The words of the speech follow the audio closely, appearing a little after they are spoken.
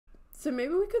So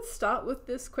maybe we could start with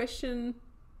this question,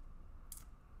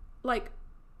 like,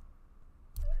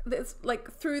 there's,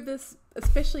 like, through this,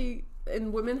 especially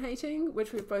in women hating,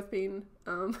 which we've both been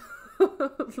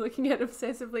looking at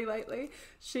obsessively lately,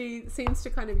 she seems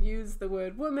to kind of use the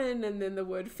word woman and then the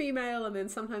word female, and then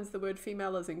sometimes the word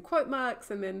female is in quote marks,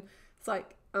 and then it's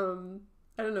like, I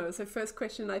don't know. So first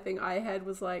question I think I had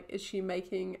was like, is she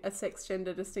making a sex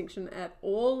gender distinction at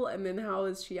all? And then how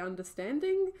is she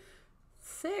understanding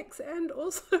sex and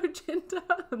also gender?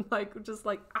 And like, just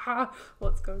like,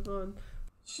 what's going on?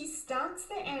 She starts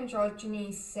the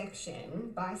androgyny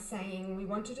section by saying we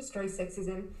want to destroy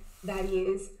sexism, that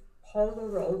is, polar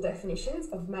role definitions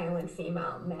of male and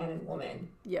female, man and woman.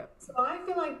 Yeah. So I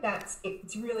feel like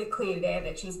it's really clear there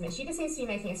that she just seems to be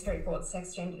making a straightforward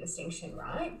sex gender distinction,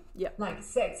 right? Yeah. Like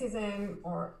sexism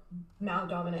or male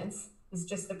dominance is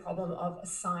just the problem of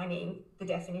assigning the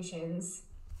definitions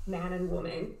man and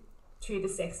woman to the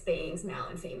sex beings male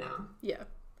and female. Yeah.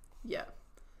 Yeah.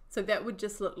 So that would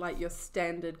just look like your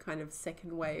standard kind of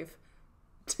second wave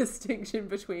distinction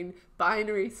between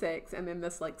binary sex and then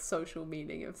this like social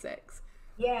meaning of sex.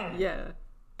 Yeah. Yeah.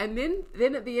 And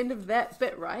then at the end of that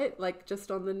bit, right, like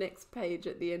just on the next page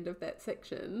at the end of that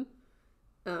section,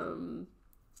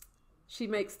 she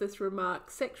makes this remark: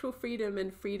 sexual freedom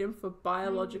and freedom for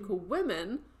biological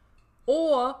women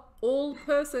or all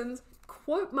persons,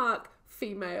 quote mark,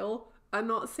 female, are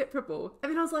not separable.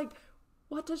 And then I was like,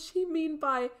 what does she mean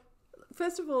by...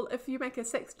 First of all, if you make a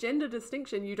sex gender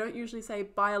distinction, you don't usually say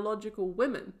biological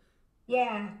women.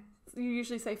 Yeah. You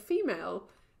usually say female.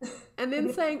 And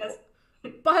then saying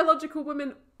biological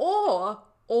women or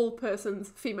all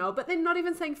persons female, but then not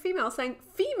even saying female, saying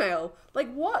female.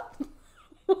 Like, what?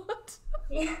 What?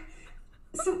 Yeah.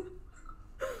 So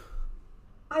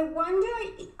I wonder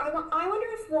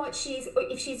if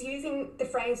she's using the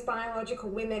phrase biological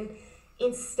women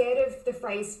instead of the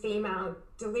phrase female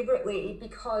deliberately,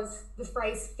 because the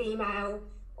phrase female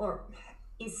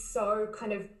is so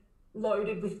kind of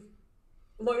loaded with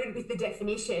the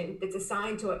definition that's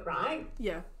assigned to it, right?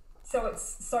 Yeah. So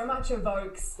it's so much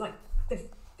evokes like the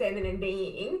feminine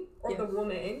being or the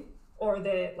woman or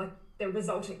the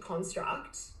resultant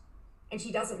construct, and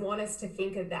she doesn't want us to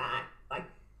think of that, like,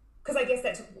 because I guess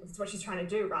that's what she's trying to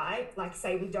do, right? Like,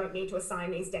 say we don't need to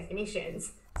assign these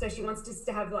definitions, so she wants us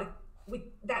to have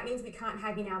that means we can't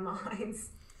have in our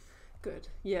minds. Good.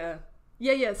 Yeah.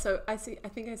 Yeah. So I think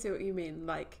I see what you mean.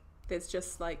 Like, there's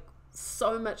just like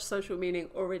so much social meaning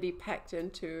already packed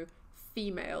into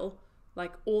female,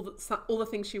 like all the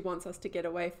things she wants us to get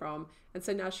away from. And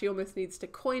so now she almost needs to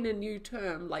coin a new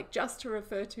term, like just to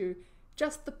refer to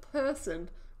just the person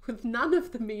with none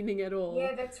of the meaning at all.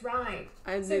 Yeah, that's right.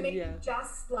 And so then, maybe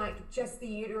just the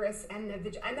uterus and the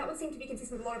vagina, and that would seem to be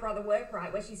consistent with a lot of her other work,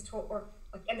 right? Where she's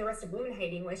and the rest of women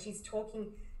hating, where she's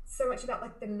talking so much about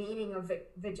like the meaning of a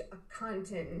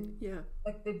cunt and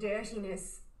like the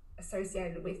dirtiness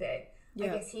associated with it. I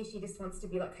guess here she just wants to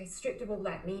be like, okay, stripped of all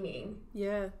that meaning.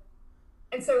 Yeah.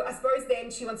 And so I suppose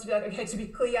then she wants to be like, okay, to be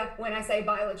clear, when I say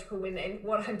biological women,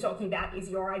 what I'm talking about is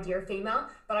your idea of female,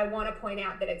 but I want to point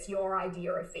out that it's your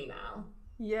idea of female.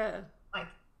 Yeah. Like,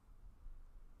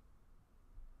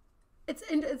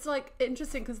 it's like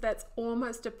interesting because that's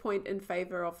almost a point in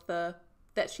favor of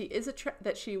that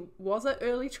she was an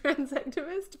early trans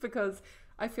activist, because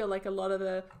I feel like one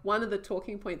of the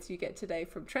talking points you get today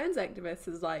from trans activists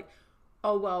is like,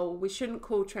 oh, well, we shouldn't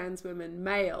call trans women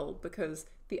male because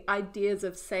the ideas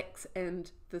of sex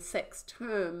and the sex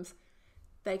terms,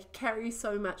 they carry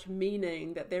so much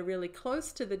meaning that they're really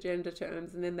close to the gender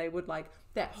terms, and then they would like,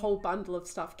 that whole bundle of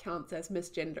stuff counts as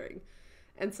misgendering.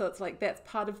 And so it's like, that's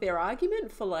part of their argument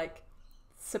for like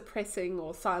suppressing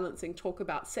or silencing talk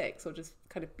about sex, or just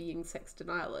kind of being sex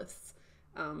denialists.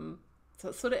 So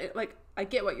it's sort of like, I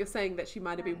get what you're saying that she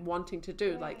might have been wanting to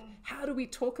do. Like, how do we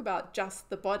talk about just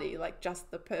the body, like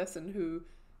just the person who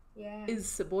is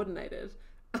subordinated?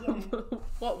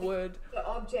 What word? The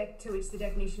object to which the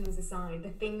definition was assigned,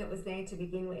 the thing that was there to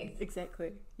begin with.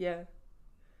 Exactly. Yeah.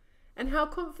 And how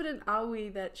confident are we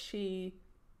that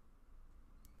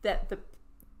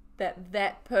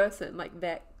that person, like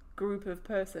that group of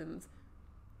persons,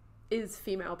 is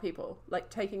female people? Like,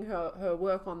 taking her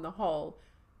work on the whole,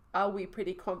 are we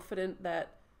pretty confident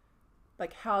that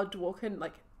like how Dworkin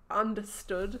like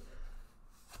understood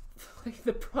like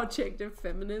the project of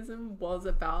feminism was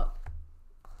about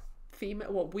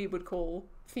what we would call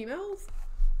females?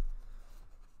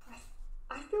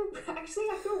 I feel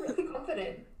really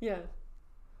confident. Yeah.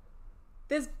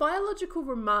 There's biological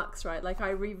remarks, right? Like,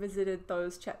 I revisited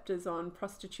those chapters on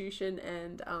prostitution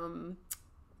and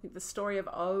think the story of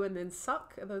O and then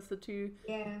Suck. Are those the two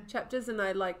Yeah. chapters? And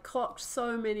I like clocked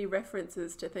so many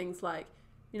references to things like,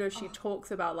 you know, she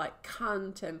talks about like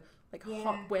cunt and like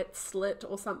hot wet slit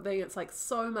or something. It's like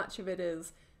so much of it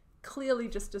is clearly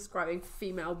just describing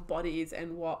female bodies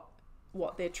and what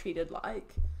they're treated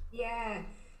like. Yeah.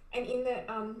 And in the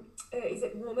is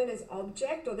it Woman as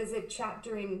Object, or there's a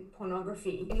chapter in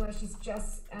Pornography. Anyway, she's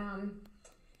just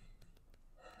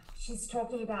she's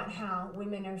talking about how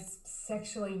women are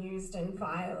sexually used and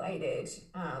violated,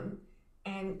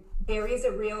 and there is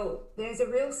a real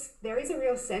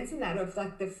sense in that of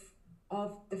like the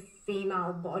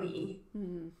female body.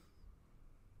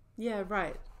 Yeah,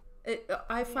 right.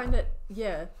 I find it,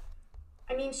 yeah.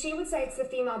 I mean, she would say it's the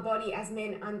female body as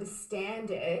men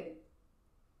understand it.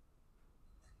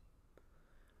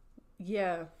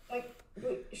 Yeah. Like,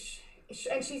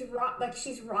 and she's right. Like,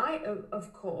 she's right,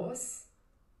 of course.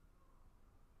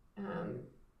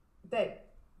 But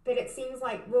it seems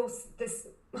like, well, this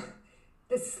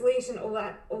the slit and all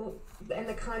that, and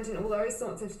the cunt and all those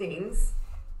sorts of things,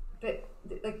 but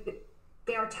like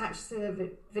they're attached to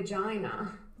the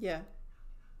vagina. Yeah.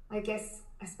 I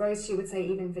suppose she would say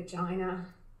even vagina.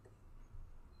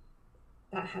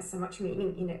 That has so much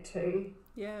meaning in it too.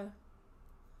 Yeah.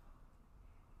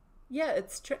 Yeah,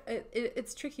 it's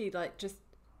tricky. Like, just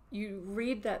you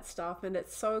read that stuff and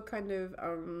it's so kind of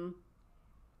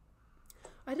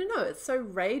I don't know. It's so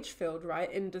rage filled, right,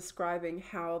 in describing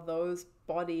how those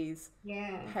bodies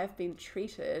have been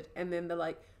treated, and then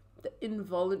the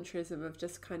involuntarism of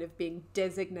just kind of being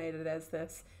designated as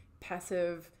this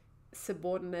passive,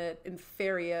 subordinate,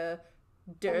 inferior,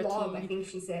 dirty. Log, I think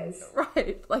she says.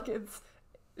 Right, like it's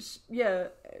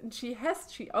and she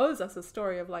owes us a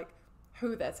story of like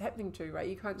who that's happening to, right?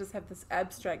 You can't just have this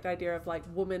abstract idea of like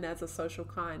woman as a social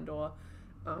kind or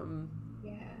and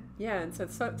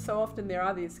so often there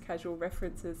are these casual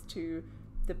references to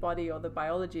the body or the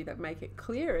biology that make it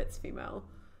clear it's female,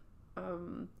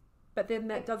 but then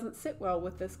that doesn't sit well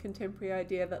with this contemporary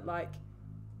idea that like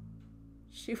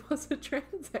she was a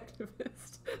trans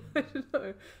activist. I don't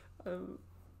know.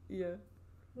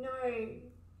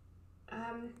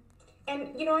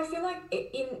 And you know, I feel like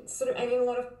in a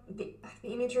lot of the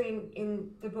imagery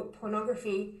in the book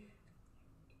Pornography,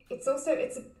 it's all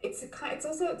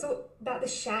about the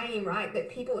shame, right? That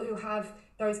people who have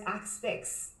those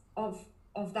aspects of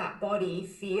that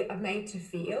body are made to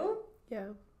feel. Yeah.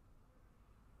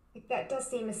 Like that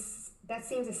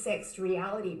seems a sexed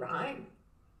reality, right?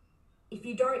 If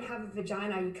you don't have a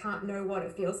vagina, you can't know what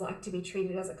it feels like to be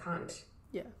treated as a cunt.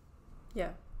 Yeah.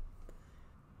 Yeah.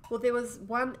 Well, there was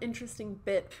one interesting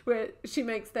bit where she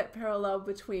makes that parallel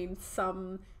between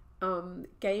some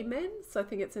gay men. So I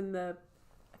think it's in the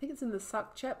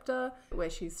Suck chapter where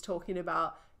she's talking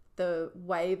about the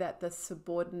way that the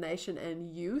subordination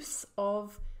and use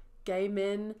of gay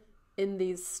men in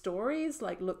these stories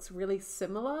like looks really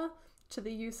similar to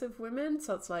the use of women.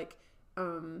 So it's like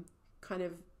kind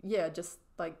of just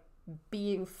like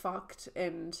being fucked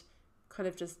and kind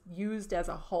of just used as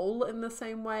a whole in the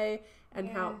same way, and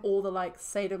how all the like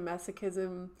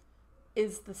sadomasochism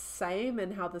is the same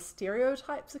and how the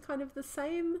stereotypes are kind of the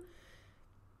same.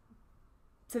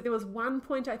 So there was one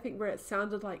point I think where it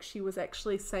sounded like she was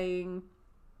actually saying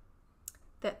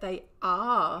that they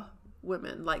are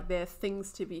women, like they're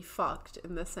things to be fucked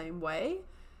in the same way.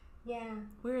 Yeah.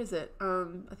 Where is it?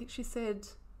 I think she said,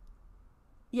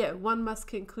 one must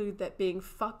conclude that being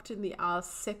fucked in the arse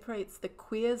separates the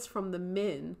queers from the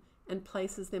men and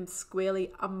places them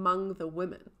squarely among the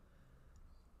women.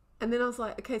 And then I was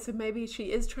like, okay, so maybe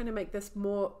she is trying to make this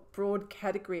more broad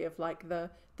category of like the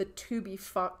to be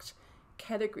fucked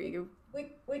category.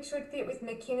 Which would fit with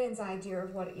McKinnon's idea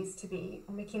of what it is to be,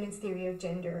 or McKinnon's theory of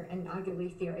gender and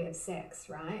arguably theory of sex,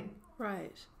 right?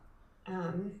 Right.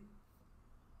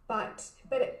 But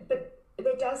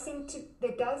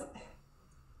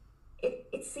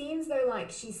it seems though like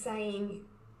she's saying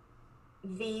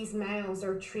these males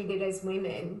are treated as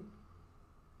women,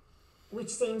 which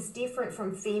seems different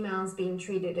from females being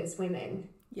treated as women.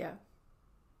 Yeah.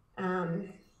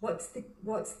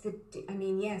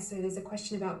 So there's a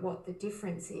question about what the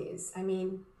difference is. I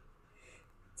mean,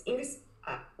 it's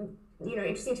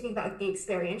interesting to think about the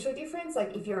experiential difference.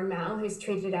 Like if you're a male who's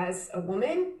treated as a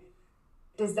woman,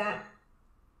 does that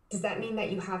mean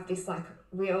that you have this like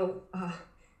real,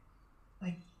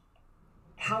 like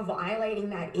how violating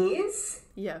that is?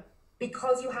 Yeah.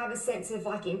 Because you have a sense of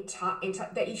like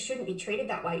that you shouldn't be treated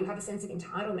that way. You have a sense of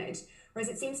entitlement. Whereas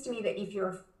it seems to me that if you're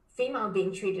a female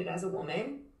being treated as a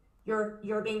woman,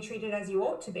 you're being treated as you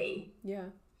ought to be. Yeah.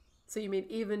 So you mean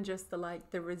even just the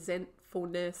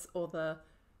resentfulness or the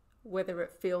whether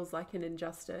it feels like an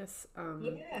injustice,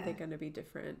 they're going to be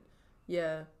different.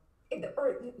 Yeah.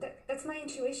 That's my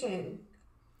intuition.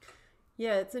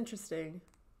 Yeah, it's interesting.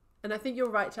 And I think you're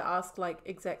right to ask, like,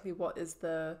 exactly what is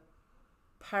the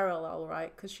parallel,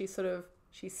 right? Because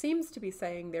she seems to be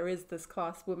saying there is this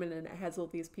class woman and it has all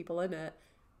these people in it.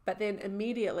 But then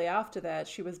immediately after that,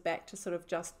 she was back to sort of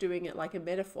just doing it like a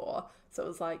metaphor. So it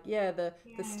was like, the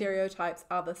stereotypes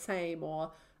are the same,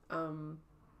 or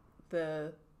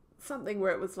the something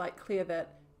where it was like clear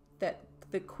that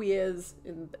the queers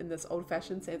in this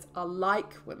old-fashioned sense are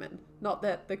like women, not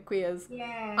that the queers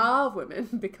are women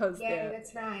because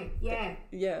that's right.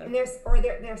 And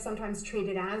they're sometimes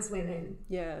treated as women.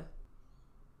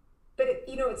 But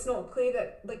it's not clear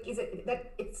that, like,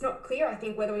 it's not clear, I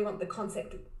think, whether we want the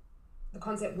concept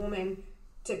woman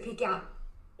to pick out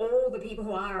all the people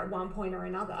who are at one point or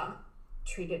another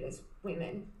treated as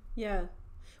women.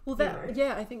 Well,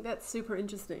 I think that's super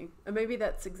interesting, and maybe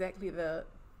that's exactly the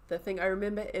thing. I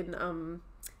remember in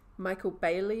Michael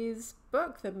Bailey's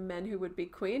book, The Man Who Would Be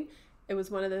Queen, it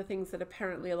was one of the things that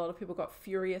apparently a lot of people got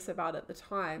furious about at the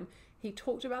time. He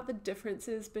talked about the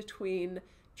differences between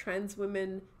trans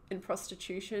women in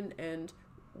prostitution and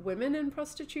women in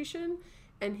prostitution,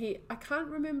 and I can't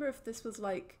remember if this was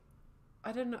like,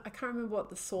 I don't know, I can't remember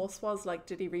what the source was. Like,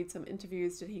 did he read some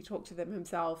interviews? Did he talk to them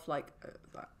himself? Like,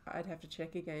 I'd have to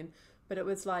check again. But it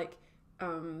was like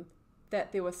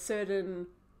that there were certain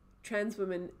trans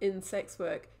women in sex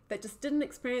work that just didn't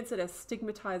experience it as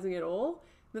stigmatizing at all.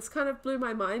 This kind of blew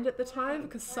my mind at the time,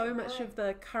 because so much of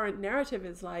the current narrative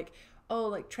is like, oh,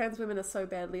 like trans women are so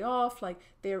badly off, like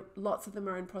lots of them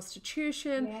are in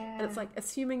prostitution, and it's like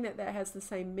assuming that has the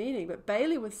same meaning. But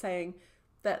Bailey was saying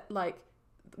that, like,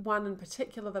 one in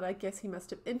particular that I guess he must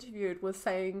have interviewed was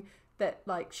saying that,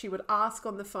 like, she would ask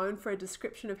on the phone for a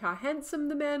description of how handsome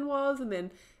the man was,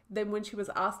 and then when she was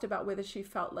asked about whether she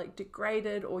felt like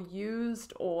degraded or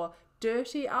used or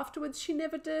dirty afterwards, she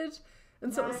never did.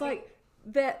 And so it was like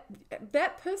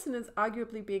that person is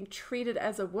arguably being treated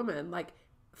as a woman, like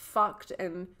fucked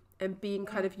and being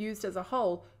kind of used as a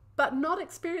whole, but not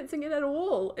experiencing it at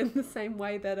all in the same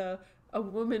way that a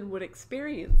woman would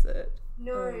experience it.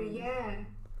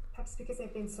 Perhaps because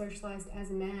they've been socialized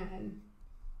as a man.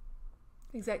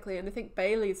 Exactly. And I think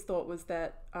Bailey's thought was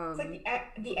that it's like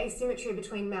the asymmetry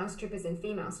between male strippers and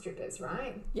female strippers,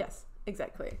 right? Yes,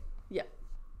 exactly. Yeah.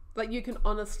 Like, you can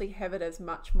honestly have it as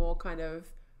much more kind of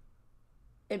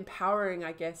empowering,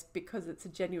 I guess, because it's a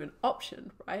genuine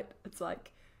option, right? It's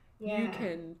like you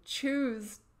can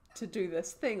choose to do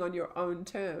this thing on your own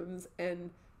terms,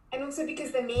 and also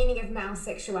because the meaning of male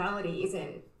sexuality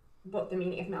isn't what the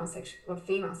meaning of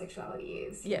female sexuality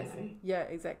is. Yes. Yeah,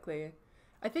 exactly.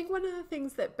 I think one of the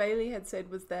things that Bailey had said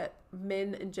was that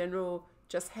men in general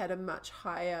just had a much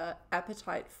higher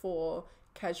appetite for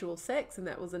casual sex, and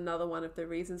that was another one of the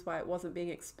reasons why it wasn't being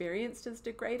experienced as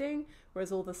degrading,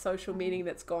 whereas all the social meaning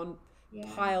that's gone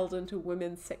piled into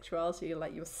women's sexuality,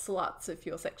 like you're sluts if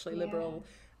you're sexually liberal,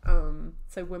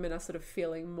 so women are sort of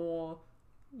feeling more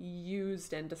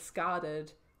used and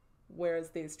discarded,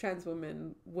 whereas these trans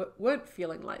women weren't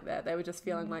feeling like that. They were just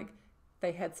feeling like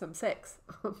they had some sex.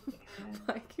 So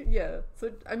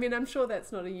I mean, I'm sure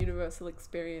that's not a universal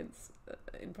experience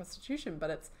in prostitution,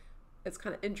 but it's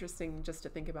kind of interesting just to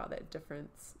think about that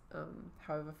difference,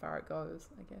 however far it goes,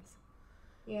 I guess.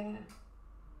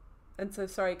 And so,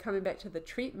 sorry, coming back to the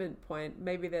treatment point,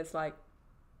 maybe there's like,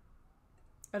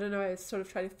 I don't know, I was sort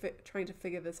of trying to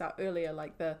figure this out earlier,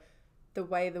 like the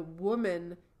way the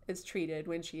woman is treated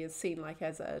when she is seen like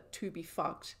as a to be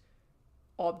fucked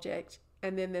object,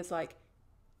 and then there's like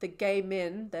the gay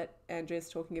men that Andrea's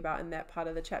talking about in that part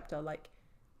of the chapter, like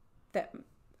that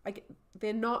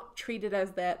they're not treated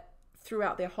as that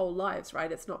throughout their whole lives,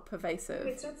 right? It's not pervasive.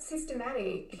 It's not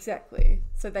systematic. Exactly.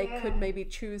 So they could maybe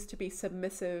choose to be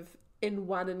submissive in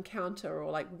one encounter,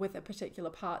 or like with a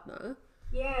particular partner.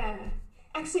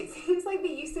 Actually, it seems like the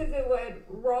use of the word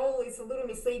role is a little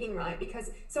misleading, right?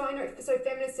 Because so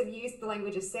feminists have used the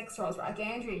language of sex roles, right? Like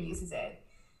Andrea uses it.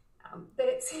 But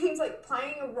it seems like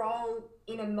playing a role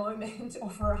in a moment or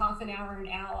for half an hour, an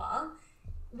hour,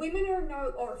 women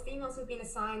or females who've been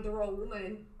assigned the role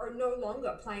woman are no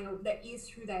longer playing that is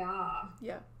who they are.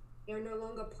 They're no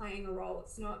longer playing a role.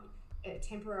 It's not a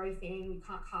temporary thing. You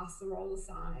can't cast the role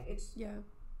aside. It seems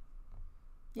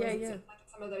like in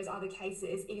some of those other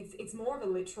cases, it's more of a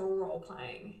literal role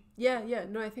playing.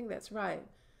 No, I think that's right.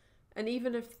 And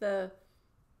even if it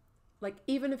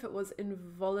was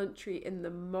involuntary in the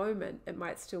moment, it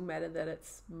might still matter that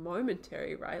it's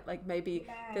momentary, right? Like maybe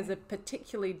there's a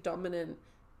particularly dominant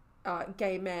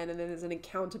gay man, and then there's an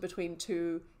encounter between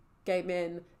two gay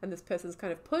men and this person's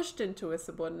kind of pushed into a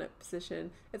subordinate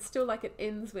position, it's still like it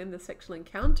ends when the sexual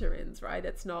encounter ends, right?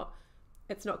 It's not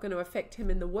going to affect him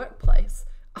in the workplace.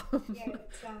 Yeah,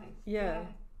 that's right. Yeah.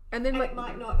 And then it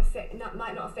might not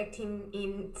affect him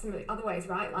in some other ways,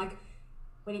 right? Like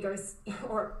when he goes,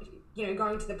 or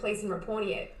going to the police and reporting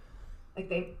it, like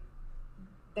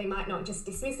they might not just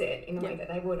dismiss it in the way that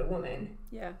they would a woman.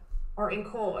 Yeah. Or in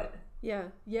court. Yeah.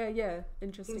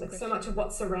 Interesting. Seems like so much of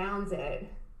what surrounds it.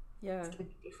 Yeah. It's going to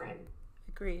be different.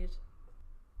 Agreed.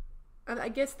 And I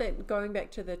guess that going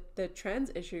back to the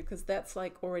trans issue, because that's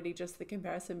like already just the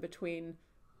comparison between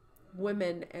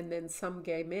women and then some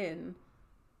gay men,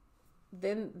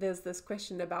 then there's this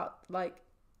question about like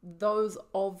those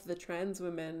of the trans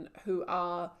women who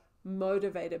are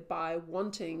motivated by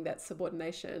wanting that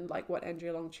subordination, like what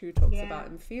Andrea Long-Chu talks about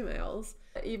in Females.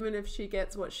 Even if she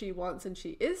gets what she wants and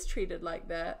she is treated like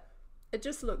that, it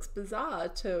just looks bizarre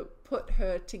to put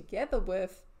her together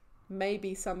with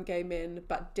maybe some gay men,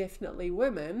 but definitely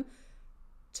women,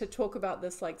 to talk about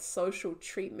this like social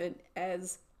treatment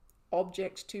as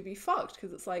object to be fucked.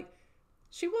 Because it's like,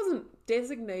 she wasn't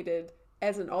designated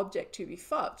as an object to be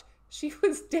fucked. She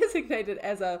was designated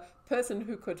as a person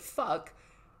who could fuck.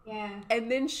 Yeah.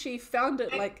 And then she found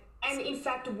it and in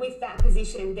fact with that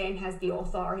position then has the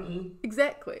authority.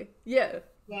 Exactly. Yeah.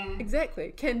 Yeah.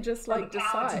 Exactly. Can just like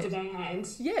decide. To demand.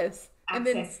 Yes. And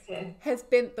then to... has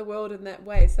bent the world in that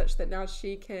way such that now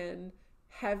she can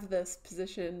have this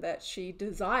position that she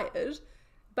desired,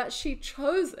 but she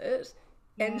chose it,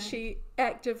 and she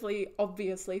actively,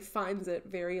 obviously finds it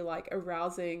very like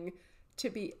arousing to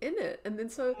be in it. And then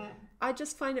so I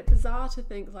just find it bizarre to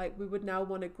think like we would now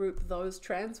want to group those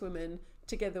trans women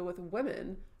together with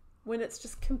women when it's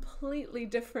just completely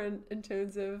different in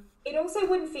terms of... It also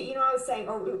wouldn't fit, I was saying,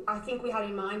 or I think we had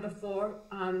in mind before,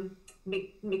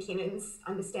 McKinnon's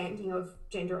understanding of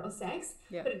gender or sex,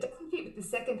 but it doesn't fit with the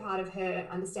second part of her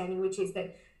understanding, which is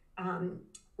that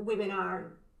women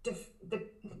are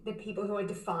the people who are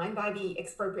defined by the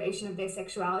expropriation of their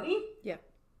sexuality. Yeah.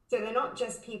 So they're not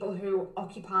just people who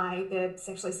occupy the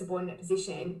sexually subordinate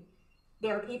position.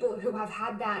 There are people who have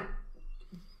had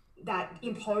that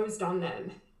imposed on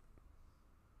them.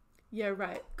 Yeah,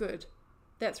 right. Good.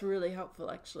 That's really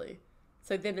helpful, actually.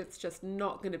 So then it's just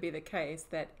not going to be the case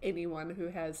that anyone who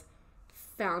has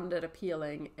found it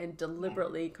appealing and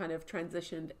deliberately kind of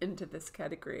transitioned into this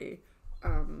category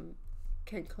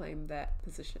can claim that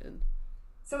position.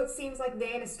 So it seems like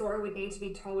then a story would need to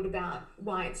be told about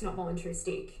why it's not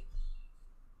voluntaristic.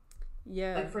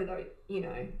 Yeah. Like for the,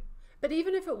 But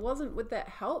even if it wasn't, would that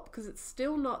help? Because it's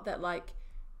still not that like,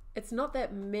 it's not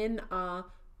that men are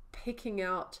picking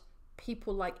out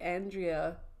people like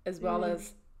Andrea as well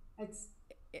as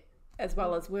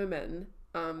women,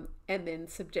 and then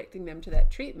subjecting them to that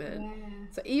treatment. Yeah.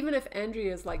 So even if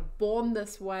Andrea is like born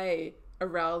this way,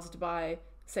 aroused by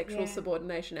sexual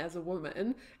subordination as a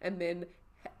woman, and then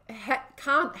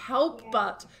can't help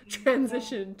but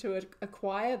transition to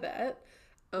acquire that,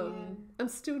 I'm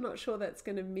still not sure that's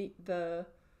going to meet the,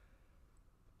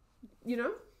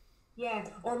 Yeah,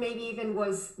 or maybe even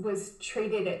was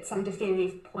treated at some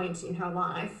definitive point in her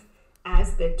life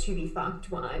as the to be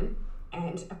fucked one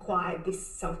and acquired this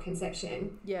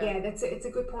self-conception. Yeah, it's a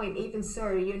good point. Even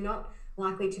so, you're not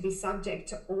likely to be subject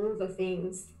to all the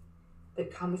things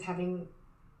that come with having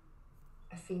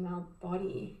a female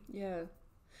body. Yeah.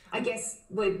 I guess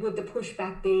would the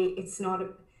pushback be it's not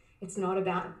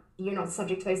about, you're not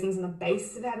subject to those things on the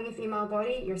basis of having a female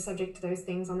body, you're subject to those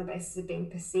things on the basis of being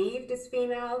perceived as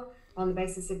female, on the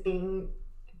basis of being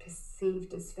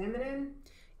perceived as feminine.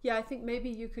 Yeah, I think maybe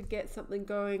you could get something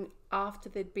going after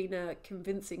there'd been a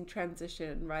convincing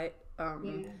transition, right?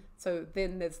 So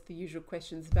then there's the usual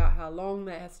questions about how long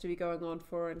that has to be going on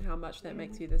for and how much that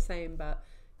makes you the same. But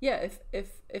yeah,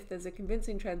 if there's a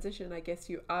convincing transition, I guess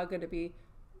you are going to be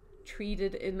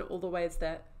treated in all the ways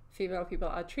that female people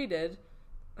are treated.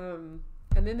 And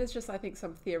then there's just, I think,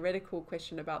 some theoretical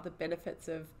question about the benefits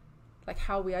of like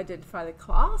how we identify the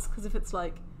class. Because if it's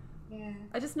like,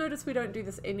 I just noticed we don't do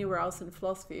this anywhere else in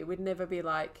philosophy. We'd never be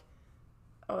like,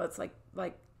 oh, it's like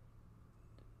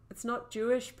it's not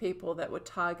Jewish people that were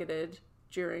targeted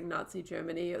during Nazi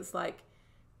Germany. It was like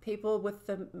people with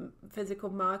the physical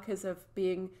markers of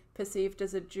being perceived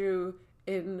as a Jew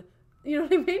in, you know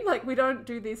what I mean? Like, we don't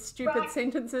do these stupid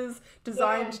sentences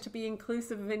designed to be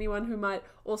inclusive of anyone who might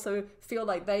also feel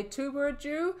like they too were a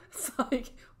Jew. It's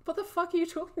like, what the fuck are you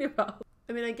talking about?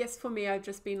 I mean, I guess for me, I've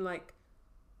just been like,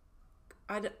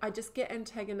 I just get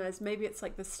antagonized. Maybe it's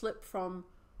like the slip from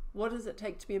what does it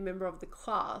take to be a member of the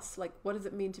class? Like, what does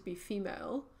it mean to be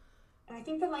female? And I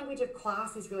think the language of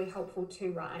class is really helpful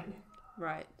too, right?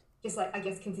 Right. just like, I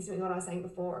guess, consistent with what I was saying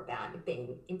before about it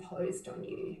being imposed on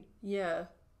you. Yeah.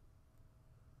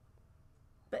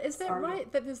 But is that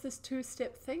right, that there's this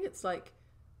two-step thing? It's like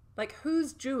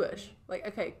who's Jewish? Like,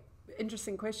 okay,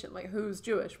 interesting question. Like, who's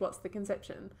Jewish? What's the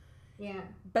conception? Yeah.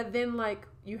 But then, like,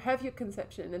 you have your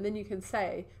conception, and then you can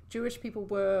say Jewish people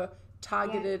were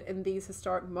targeted in these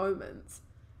historic moments.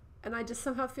 And I just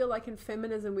somehow feel like in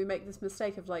feminism we make this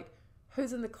mistake of like,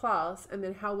 who's in the class, and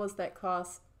then how was that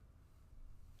class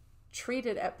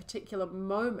treated at particular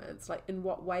moments? Like, in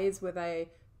what ways were they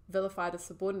vilified or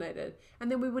subordinated?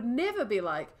 And then we would never be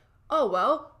like, oh,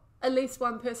 well, at least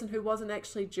one person who wasn't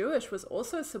actually Jewish was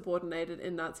also subordinated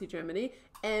in Nazi Germany.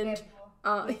 And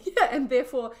and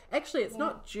therefore, actually, it's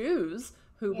not Jews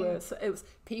who were, so it was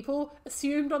people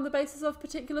assumed on the basis of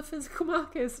particular physical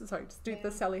markers. Sorry, just do the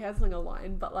Sally Haslinger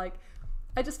line, but like,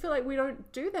 I just feel like we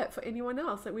don't do that for anyone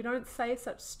else. That we don't say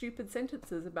such stupid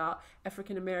sentences about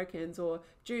African Americans or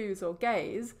Jews or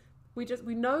gays. We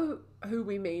know who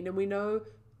we mean, and we know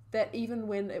that even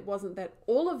when it wasn't that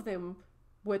all of them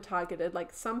were targeted,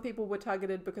 like some people were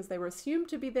targeted because they were assumed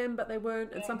to be them but they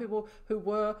weren't, and some people who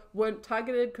weren't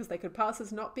targeted because they could pass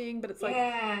as not being, but it's like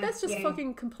that's just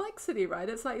fucking complexity, right?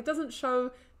 It's like, it doesn't show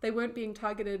they weren't being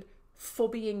targeted for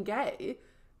being gay,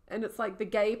 and it's like the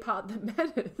gay part that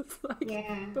matters.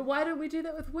 Like, but why don't we do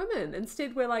that with women?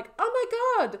 Instead we're like, oh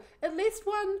my god, at least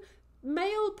one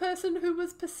male person who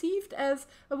was perceived as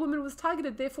a woman was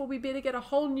targeted, therefore we better get a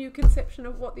whole new conception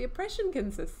of what the oppression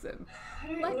consists in. I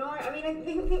don't know. I mean, I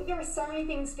think there are so many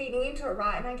things feeding into it,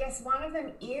 right? And I guess one of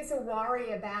them is a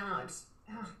worry about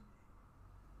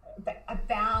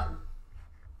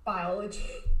biology,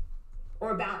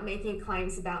 or about making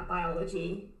claims about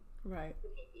biology, right?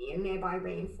 And thereby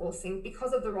reinforcing,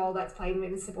 because of the role that's played in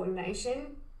women's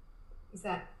subordination, is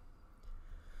that,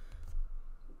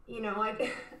 you know,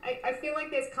 I feel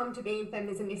like there's come to be in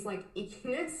feminism this like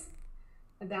ickiness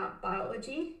about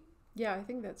biology. Yeah, I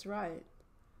think that's right.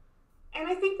 And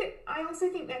I also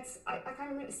think that's, I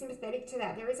kind of sympathetic to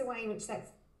that. There is a way in which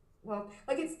that's, well,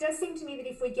 like, it does seem to me that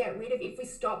if we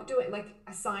stop doing, like,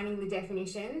 assigning the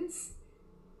definitions,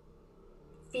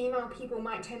 female people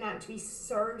might turn out to be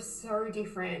so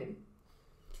different.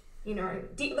 You know,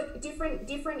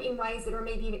 different in ways that are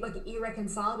maybe like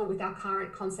irreconcilable with our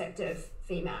current concept of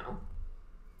female.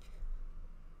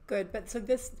 Good, but so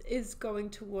this is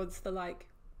going towards the like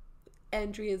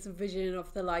Andrea's vision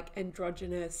of the like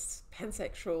androgynous,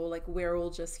 pansexual, like we're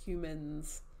all just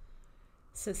humans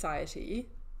society,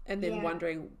 and then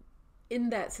wondering, in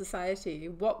that society,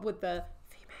 what would the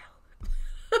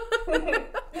female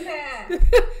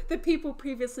the people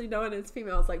previously known as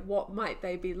females, like what might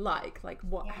they be like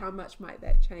what how much might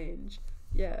that change?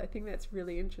 I think that's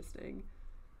really interesting.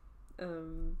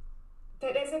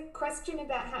 But there's a question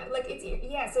about how, like,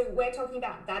 it's so we're talking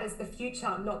about that as the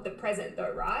future, not the present,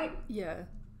 though, right?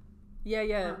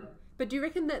 But do you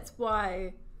reckon that's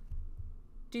why,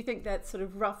 do you think that's sort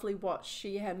of roughly what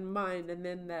she had in mind, and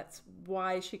then that's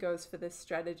why she goes for this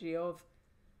strategy of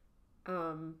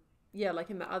like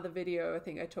in the other video, I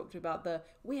think I talked about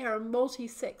we are a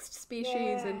multi-sexed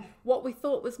species, and what we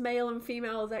thought was male and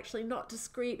female is actually not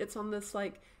discrete. It's on this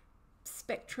like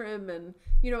spectrum, and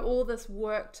you know, all this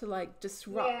work to like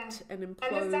disrupt and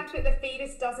implode. And the fact that the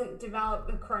fetus doesn't develop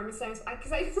the chromosomes,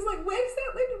 because I was like, what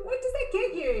does that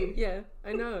get you? Yeah,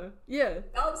 I know.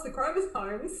 Develops the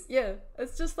chromosomes. Yeah,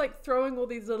 it's just like throwing all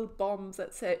these little bombs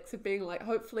at sex and being like,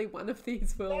 hopefully one of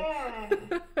these will.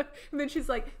 And then she's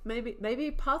like, maybe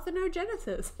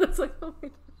parthenogenesis. It's like, oh my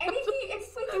God. And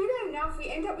if we do that enough,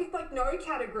 we end up with like no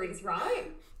categories,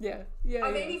 right?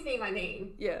 Of anything, I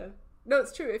mean. No,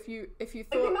 it's true. If you thought, like,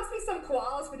 there must be some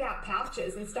koalas without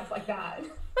pouches and stuff like that.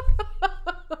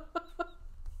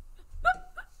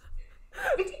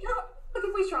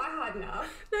 If we try hard enough.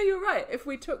 No, you're right. If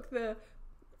we took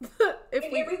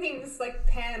everything's like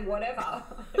pan whatever.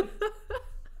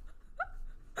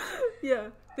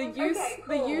 The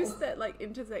use that like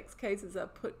intersex cases are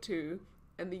put to,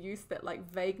 and the use that like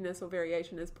vagueness or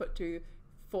variation is put to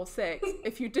for sex,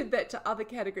 if you did that to other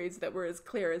categories that were as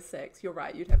clear as sex, you're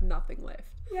right, you'd have nothing left.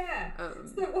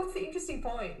 So what's the interesting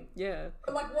point?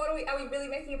 Like, are we really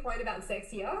making a point about sex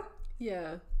here?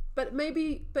 But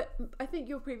I think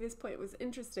your previous point was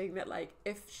interesting, that like,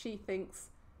 if she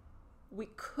thinks we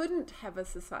couldn't have a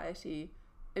society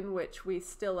in which we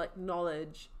still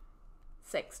acknowledge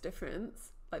sex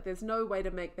difference, like there's no way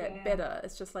to make that better.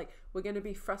 It's just like, we're going to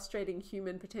be frustrating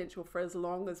human potential for as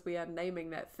long as we are naming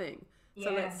that thing. So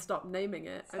let's stop naming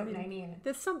it.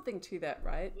 There's something to that,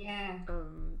 right?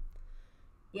 In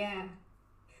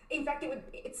fact,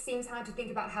 it seems hard to think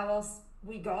about how else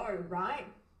we go, right?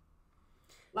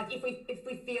 Like if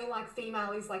we feel like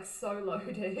female is like so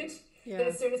loaded, Yeah. that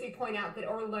as soon as we point out that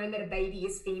or learn that a baby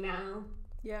is female,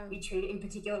 Yeah. we treat it in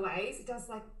particular ways. It does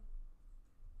like,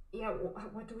 yeah,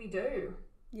 what do we do?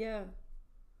 Yeah.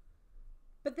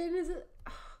 But then is it,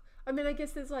 I mean, I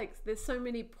guess there's so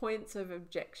many points of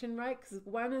objection, right? Because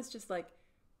one is just like,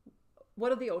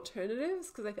 what are the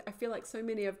alternatives? Because I feel like so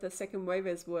many of the second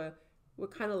wavers were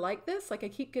kind of like this. Like I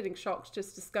keep getting shocked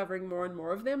just discovering more and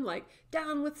more of them, like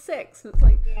down with sex. And it's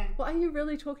like, what are you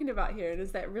really talking about here? And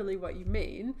is that really what you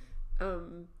mean?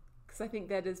 Because I think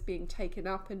that is being taken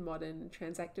up in modern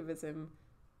trans activism,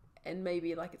 and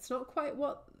maybe like it's not quite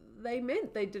what they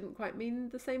meant. They didn't quite mean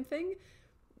the same thing.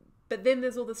 But then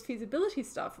there's all this feasibility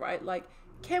stuff, right? Like,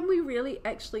 can we really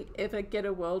actually ever get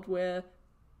a world where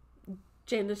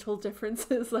genital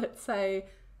differences, let's say,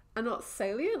 are not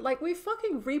salient? Like, we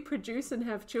fucking reproduce and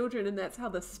have children, and that's how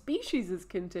the species is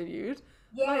continued.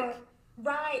 Yeah, like,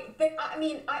 right. But I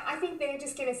mean, I think they're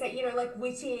just going to say, you know, like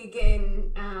Wittig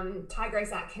and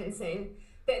Tigress Atkinson,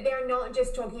 that they're not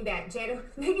just talking about gender.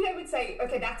 Maybe they would say,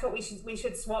 okay, that's what we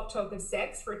should swap talk of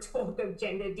sex for talk of of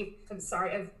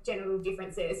genital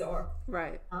differences, or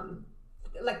right.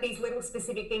 Like these little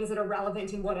specific things that are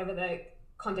relevant in whatever the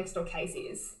context or case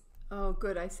is. Oh,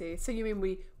 good. I see. So you mean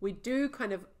we do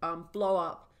kind of blow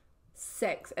up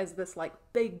sex as this like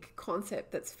big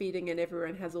concept that's feeding and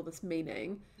everyone has all this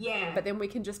meaning. Yeah. But then we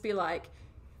can just be like,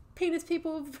 penis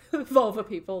people, vulva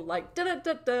people, like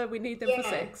we need them for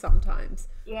sex sometimes.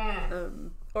 Yeah.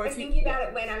 Or I was thinking about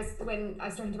it when I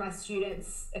was talking to my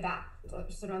students about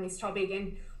sort of on this topic,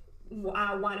 and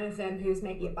one of them, who's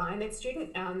maybe a biomed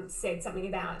student, said something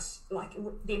about like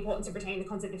the importance of retaining the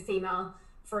concept of female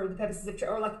for the purposes of,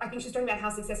 or like I think she was talking about how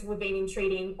successful we've been in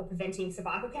treating or preventing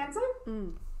cervical cancer.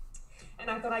 And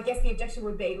I thought, I guess the objection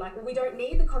would be like, well, we don't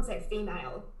need the concept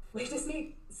female. We just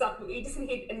need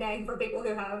a name for people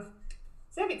who have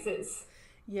cervixes.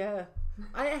 Yeah.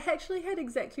 I actually had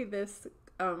exactly this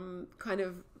kind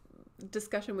of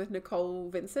discussion with Nicole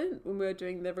Vincent when we were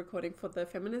doing the recording for the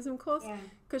feminism course.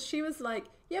 Because she was like,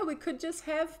 yeah, we could just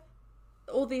have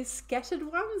all these scattered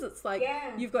ones. It's like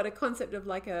you've got a concept of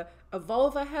like a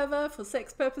vulva haver for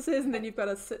sex purposes, and then you've got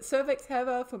a cervix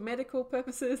haver for medical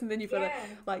purposes, and then you've got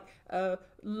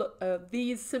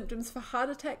these symptoms for heart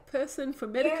attack person for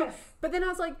medical. But then I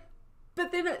was like,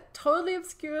 but then it totally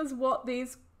obscures what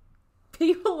these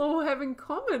people all have in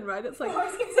common, right? It's like, I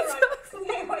was going to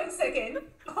say, like, wait a second.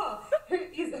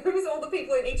 Who's all the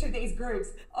people in each of these groups?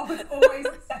 Oh, it's always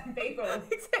the same people.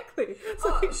 Exactly.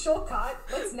 So, shortcut,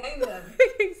 let's name them.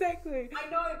 Exactly. I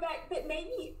know, but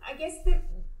maybe, I guess the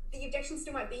objection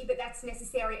still might be, but that's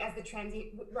necessary as the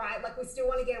transit, right? Like, we still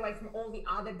want to get away from all the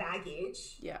other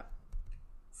baggage. Yeah.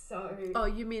 So. Oh,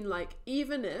 you mean like,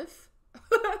 even if.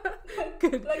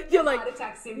 Good. Like you're heart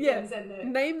attack symptoms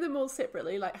and name them all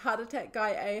separately, like heart attack guy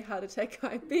A, heart attack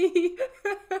guy B,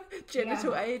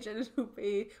 genital A, genital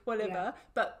B, whatever.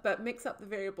 But mix up the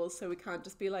variables so we can't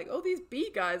just be like, oh, these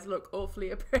B guys look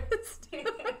awfully oppressed.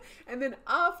 And then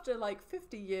after like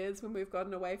 50 years, when we've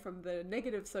gotten away from the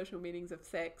negative social meanings of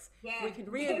sex, we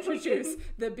can reintroduce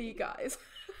the B guys.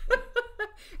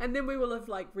 And then we will have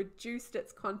like reduced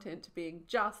its content to being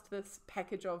just this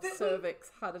package of cervix,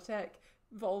 heart attack,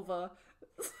 vulva.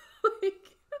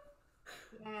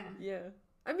 Yeah.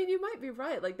 I mean, you might be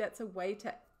right. Like that's a way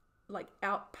to like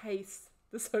outpace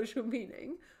the social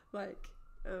meaning. Like,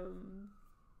 I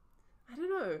don't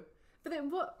know. But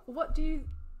then what do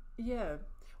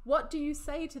you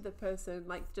say to the person,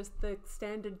 like just the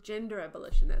standard gender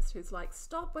abolitionist who's like,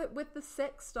 stop it with the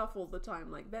sex stuff all the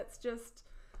time. Like that's just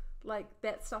like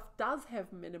that stuff does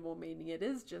have minimal meaning. It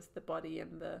is just the body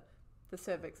and the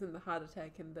cervix and the heart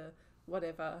attack and the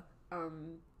whatever.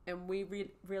 And we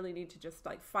really need to just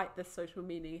like fight this social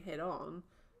meaning head on.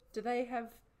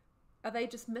 Are they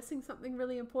just missing something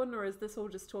really important, or is this all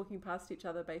just talking past each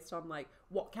other based on like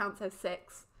what counts as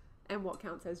sex and what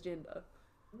counts as gender?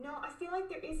 No, I feel like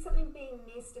there is something being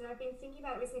missed, and I've been thinking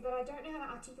about it recently, but I don't know how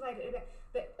to articulate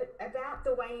it. About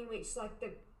the way in which like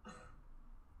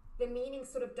the meaning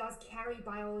sort of does carry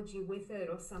biology with it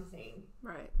or something.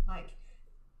 Right. Like,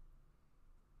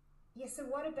 yeah, so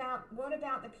what about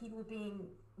the people being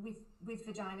with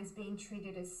vaginas being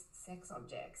treated as sex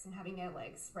objects and having their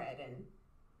legs spread, and,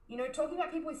 you know, talking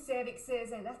about people with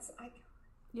cervixes, and that's like...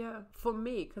 Yeah, for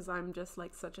me, because I'm just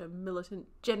like such a militant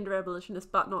gender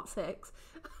abolitionist, but not sex,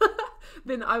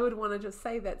 then I would want to just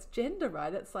say that's gender,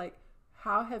 right? It's like,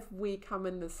 how have we come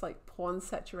in this like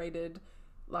porn-saturated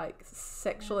like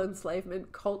sexual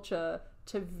enslavement culture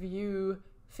to view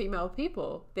female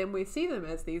people? Then we see them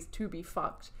as these to be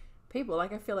fucked people.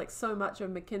 Like I feel like so much of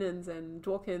McKinnon's and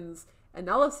Dworkin's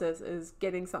analysis is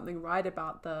getting something right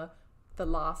about the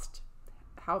last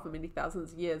however many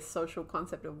thousands of years social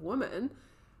concept of woman.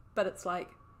 But it's like,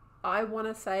 I want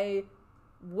to say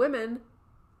women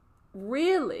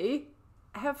really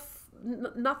have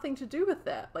nothing to do with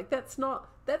that. Like, that's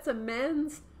a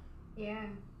man's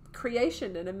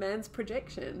creation and a man's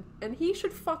projection, and he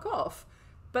should fuck off.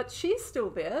 But she's still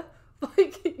there,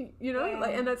 like, you know,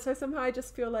 like, and so somehow I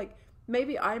just feel like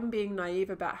maybe I'm being naive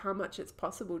about how much it's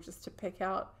possible just to pick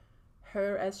out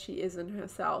her as she is in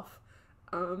herself,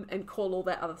 and call all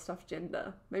that other stuff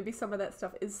gender. Maybe some of that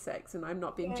stuff is sex, and I'm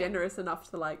not being generous enough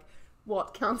to like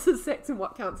what counts as sex and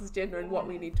what counts as gender and what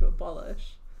we need to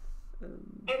abolish.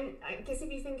 And I guess if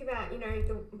you think about, you know,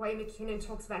 the way McKinnon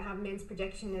talks about how men's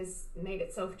projection has made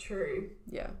itself true,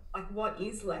 like what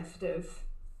is left of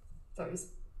those?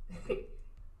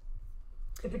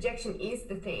 The projection is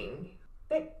the thing,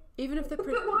 but even if but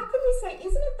why could we say?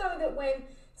 Isn't it though that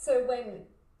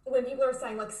when people are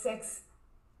saying like sex,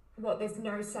 there's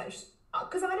no such,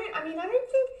 because I don't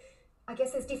think. I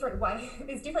guess there's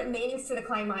different meanings to the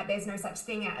claim, right? There's no such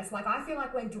thing as, like, I feel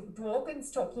like when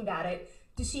Dworkin's talking about it,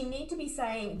 does she need to be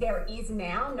saying there is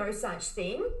now no such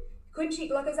thing? Couldn't she,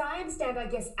 like, as I understand, I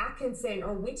guess, Atkinson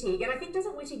or Wittig, and I think,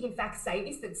 doesn't Wittig in fact say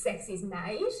this, that sex is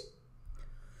made?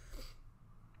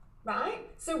 Right?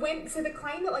 So the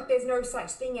claim that, like, there's no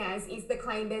such thing as is the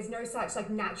claim there's no such, like,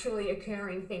 naturally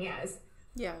occurring thing as.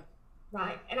 Yeah.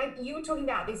 Right. And you were talking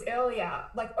about this earlier,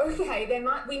 like, okay,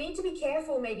 we need to be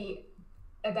careful maybe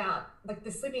about like the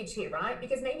slippage here, right?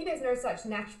 Because maybe there's no such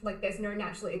there's no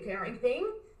naturally occurring thing,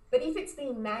 but if it's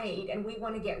being made and we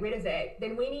want to get rid of it,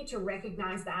 then we need to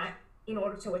recognize that in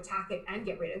order to attack it and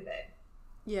get rid of it.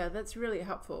 Yeah, that's really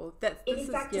helpful. To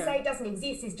say it doesn't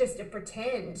exist is just a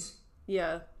pretend.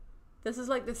 Yeah. This is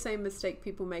like the same mistake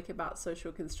people make about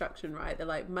social construction, right? They're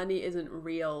like, money isn't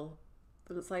real.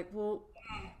 But it's like, well,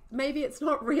 maybe it's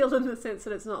not real in the sense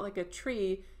that it's not like a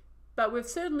tree, but we've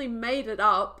certainly made it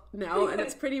up now, and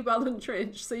it's pretty well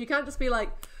entrenched. So you can't just be like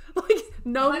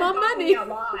no more money. Our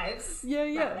lives. Yeah,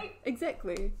 right?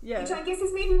 Exactly. Yeah. Which I guess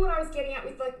is maybe what I was getting at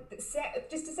with like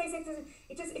just to say sex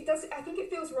does. I think it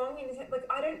feels wrong in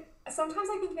like sometimes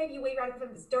I think maybe we radical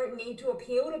feminists don't need to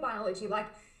appeal to biology. Like,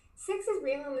 sex is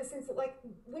real in the sense that like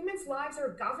women's lives are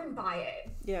governed by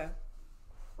it. Yeah.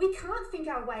 We can't think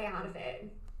our way out of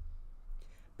it.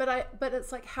 But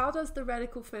it's like, how does the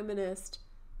radical feminist,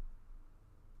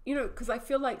 you know, because I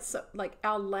feel like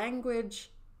our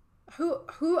language,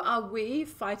 who are we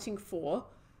fighting for?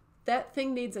 That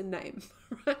thing needs a name,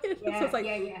 right? Yeah, so it's like,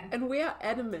 yeah. And we are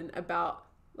adamant about,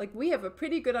 like, we have a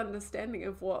pretty good understanding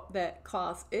of what that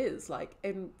class is, like,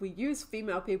 and we use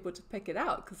female people to pick it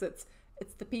out because it's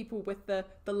the people with the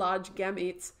large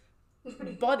gametes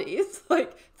bodies,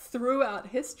 like, throughout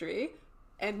history.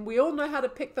 And we all know how to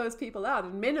pick those people out,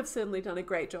 and men have certainly done a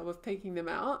great job of picking them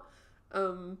out.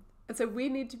 And so we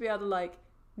need to be able to like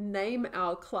name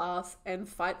our class and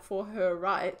fight for her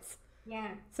rights.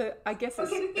 Yeah. So I guess.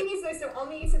 Okay, the thing is though, so on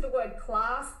the use of the word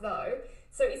class though,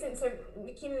 so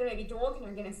McKinnon and maybe Dworkin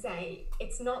are going to say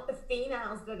it's not the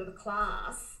females that are the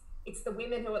class. It's the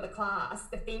women who are the class.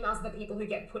 The females are the people who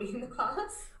get put in the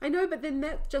class. I know, but then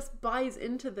that just buys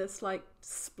into this like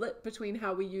split between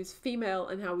how we use female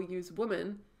and how we use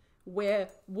woman, where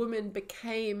woman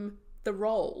became the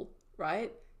role,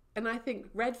 right? And I think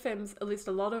red femmes, at least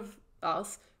a lot of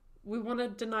us, we want to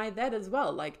deny that as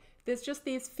well. Like, there's just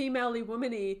these female-y,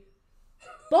 woman-y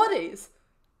bodies.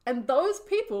 And those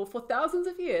people, for thousands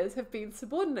of years, have been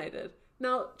subordinated.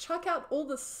 Now, chuck out all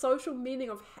the social meaning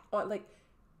of, like,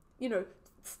 you know,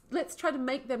 let's try to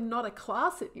make them not a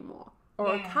class anymore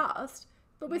or a caste,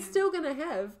 but we're still going to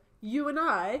have you and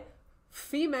I,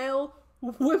 female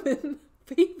women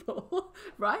people,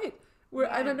 right?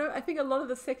 I don't know, I think a lot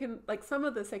of some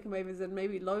of the second wavers and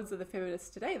maybe loads of the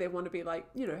feminists today, they want to be like,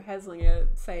 you know, Haslinger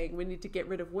saying we need to get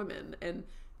rid of women, and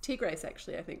T-Grace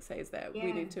actually, I think, says that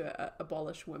we need to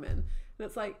abolish women. And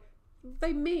it's like,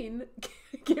 they mean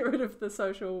get rid of the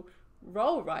social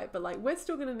role, right? But like, we're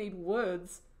still going to need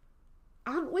words.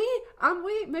 Aren't we?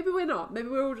 Maybe we're not. Maybe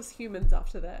we're all just humans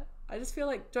after that. I just feel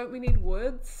like, don't we need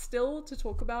words still to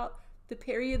talk about the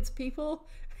periods people?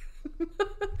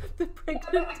 The pregnant.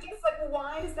 Yeah, I guess, like, well,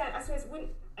 why does that, I suppose,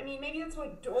 maybe that's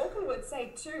what Dworkin would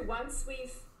say too. Once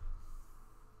we've,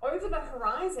 over the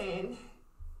horizon,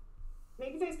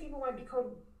 maybe those people won't be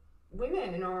called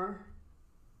women or...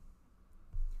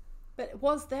 But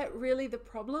was that really the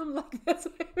problem? Like,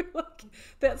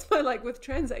 that's why, like, with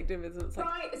trans activism, it's like,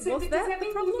 right. So was does that that the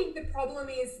mean problem? you think the problem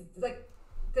is, like,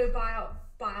 the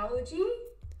biology?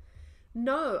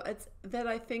 No, it's that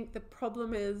I think the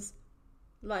problem is,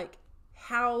 like,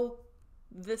 how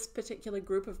this particular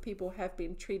group of people have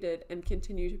been treated and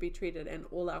continue to be treated, and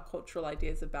all our cultural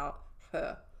ideas about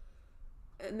her.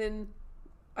 And then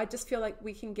I just feel like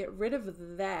we can get rid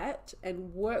of that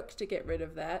and work to get rid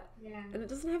of that. Yeah. And it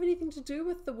doesn't have anything to do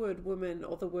with the word woman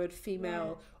or the word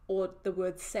female or the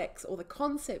word sex or the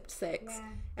concept sex. Yeah.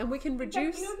 And we can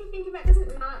reduce... You know, if you think about,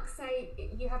 doesn't Marx say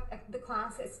you have the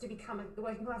class has to become the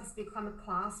working class has to become a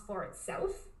class for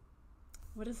itself?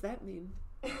 What does that mean?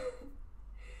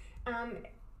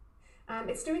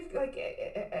 It's to do with like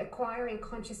acquiring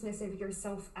consciousness of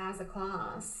yourself as a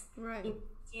class, right, in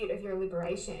pursuit of your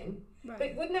liberation. Right.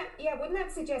 But wouldn't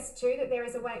that suggest too that there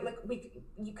is a way, like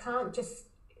you can't just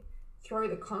throw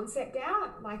the concept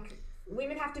out? Like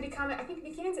women have to become, I think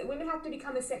McKinnon said, women have to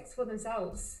become a sex for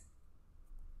themselves.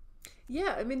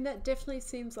 Yeah, I mean that definitely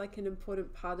seems like an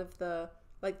important part of the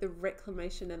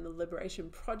reclamation and the liberation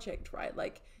project, right?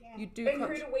 Like you do. And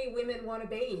who do we women want to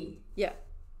be? Yeah.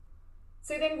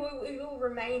 So then we will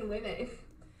remain women.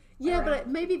 Yeah, but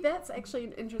maybe that's actually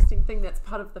an interesting thing that's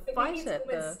part of the fight at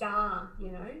the star,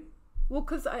 you know. Well,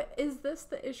 because is this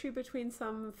the issue between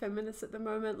some feminists at the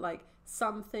moment? Like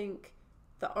some think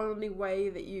the only way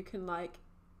that you can, like,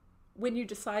 when you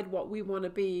decide what we want to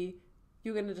be,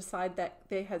 you're going to decide that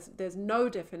there's no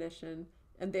definition,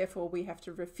 and therefore we have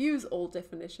to refuse all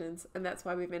definitions, and that's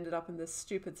why we've ended up in this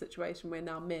stupid situation where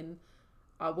now men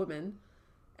are women.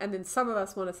 And then some of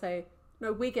us want to say,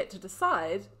 no, we get to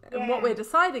decide, and what we're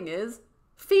deciding is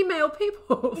female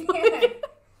people.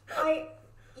 I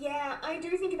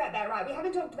do think about that, right? We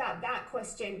haven't talked about that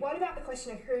question. What about the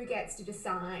question of who gets to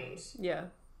decide? Yeah.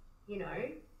 You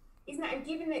know, isn't that, and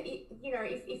given that,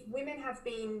 if women have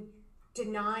been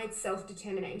denied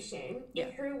self-determination,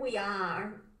 if who we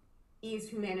are is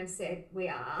who men have said we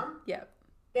are,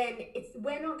 then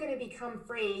we're not going to become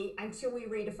free until we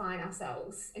redefine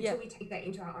ourselves, until we take that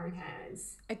into our own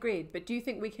hands. Agreed. But do you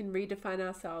think we can redefine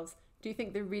ourselves? Do you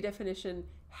think the redefinition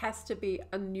has to be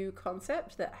a new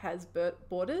concept that has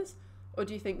borders? Or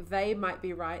do you think they might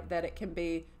be right that it can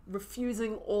be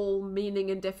refusing all meaning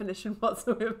and definition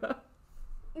whatsoever?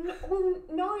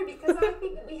 No, because I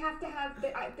think that we have to have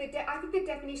I think the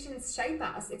definitions shape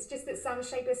us. It's just that some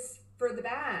shape us for the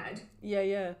bad.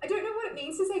 Yeah. I don't know what it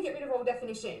means to say get rid of all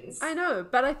definitions. I know,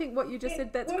 but I think what you just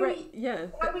said, that's great.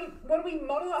 What do we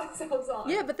model ourselves on?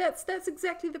 Yeah, but that's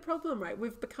exactly the problem, right?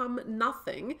 We've become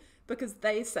nothing because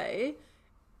they say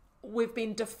we've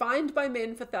been defined by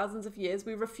men for thousands of years.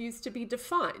 We refuse to be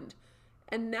defined,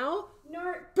 and now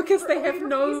because they have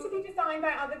refuse to be defined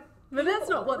by other. But that's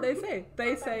not what they say.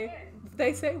 They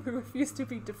say we refuse to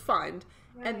be defined,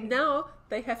 and now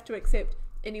they have to accept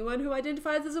anyone who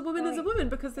identifies as a woman as a woman,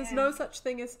 because there's no such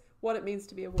thing as what it means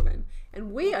to be a woman.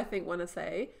 And we, I think, want to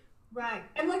say, right,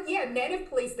 and men have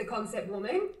policed the concept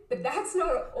woman, but that's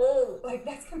not all. Like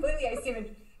that's completely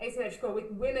asymmetrical with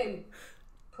women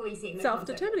policing the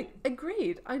self-determining.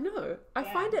 Agreed. I know. I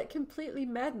find it completely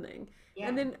maddening. Yeah.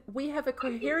 And then we have a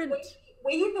coherent.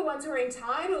 We're the ones who are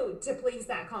entitled to please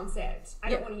that concept.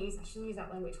 I shouldn't use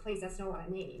that language, please, that's not what I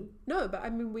mean. No, but I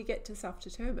mean, we get to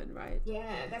self-determine, right?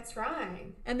 Yeah, that's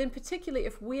right. And then particularly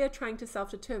if we are trying to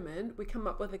self-determine, we come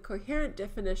up with a coherent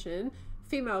definition,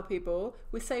 female people,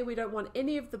 we say we don't want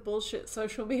any of the bullshit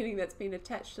social meaning that's been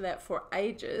attached to that for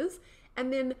ages.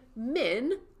 And then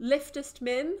men, leftist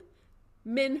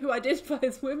men who identify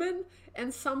as women,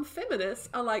 and some feminists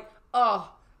are like,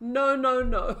 oh,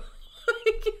 no.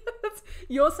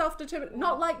 You're self-determined.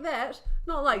 Not like that.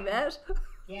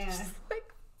 Yeah.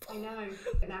 I know.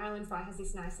 Marilyn Fry has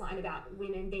this nice line about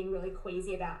women being really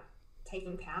queasy about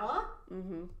taking power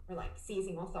or like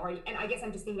seizing authority. And I guess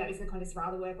I'm just thinking about this in the context of her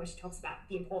other work where she talks about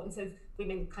the importance of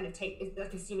women kind of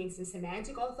assuming some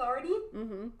semantic authority,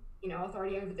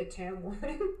 authority over the term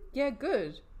woman. Yeah,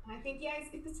 good. And I think,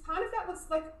 it's part of that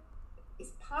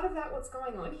what's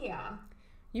going on here.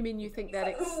 You mean you think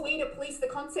that who are we to police the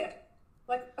concept?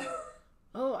 Like,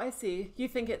 oh, I see. You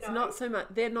think it's not so much.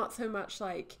 They're not so much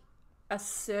like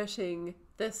asserting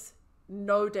this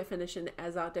no definition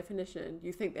as our definition.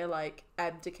 You think they're like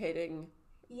abdicating.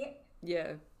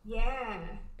 Yeah.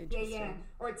 Interesting.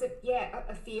 Or it's a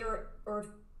fear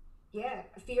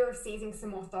a fear of seizing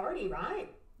some authority,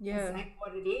 right? Yeah. That's like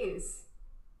what it is.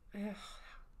 Yeah.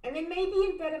 And then maybe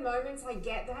in better moments I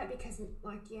get that because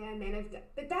men have,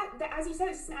 but that as you said,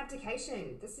 it's just an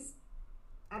abdication. This is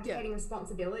abdicating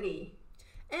responsibility.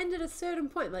 And at a certain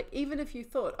point, like even if you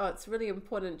thought, oh, it's really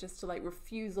important just to like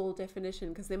refuse all definition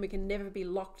because then we can never be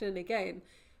locked in again,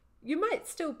 you might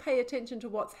still pay attention to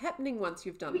what's happening once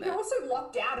you've done that. You're also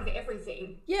locked out of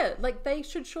everything. Yeah, like they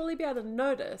should surely be able to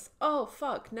notice, oh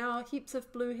fuck, now heaps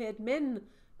of blue-haired men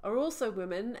are also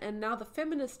women, and now the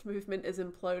feminist movement is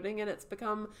imploding and it's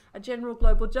become a general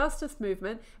global justice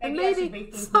movement, and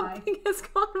maybe something has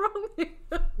gone wrong here.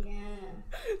 Yeah.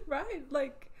 Right?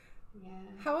 Like, yeah.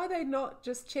 How are they not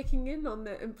just checking in on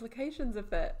the implications of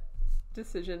that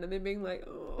decision and then being like,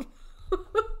 oh.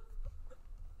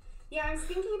 Yeah, I was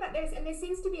thinking about this, and there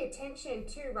seems to be a tension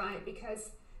too, right?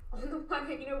 Because on the one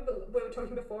hand, we were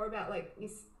talking before about like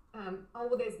this,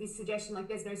 there's this suggestion, like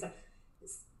there's no such,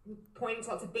 pointing to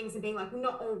lots of things and being like,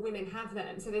 not all women have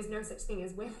them, so there's no such thing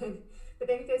as women. But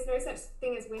then if there's no such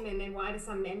thing as women, then why do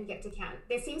some men get to count?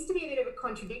 There seems to be a bit of a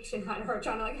contradiction, right? Or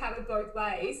trying to like have it both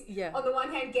ways. Yeah. On the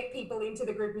one hand, get people into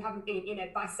the group who haven't been in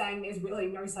it by saying there's really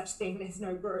no such thing, there's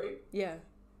no group. Yeah.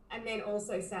 And then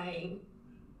also saying,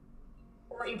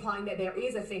 or implying that there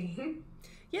is a thing.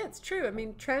 Yeah, it's true. I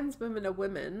mean, trans women are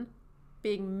women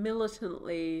being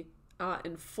militantly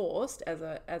enforced as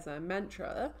a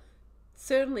mantra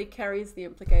certainly carries the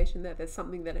implication that there's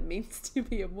something that it means to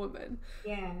be a woman.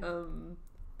 Yeah.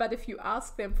 But if you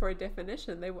ask them for a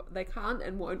definition, they can't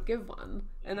and won't give one.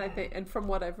 And I think, and from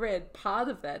what I've read, part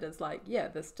of that is like,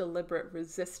 this deliberate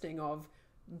resisting of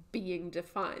being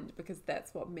defined, because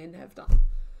that's what men have done.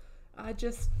 I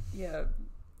just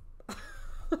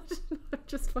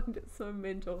find it so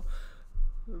mental.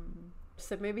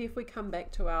 So maybe if we come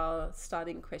back to our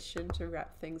starting question to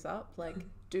wrap things up, like,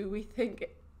 do we think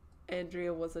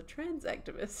Andrea was a trans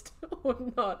activist or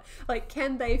not? Like,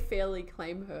 can they fairly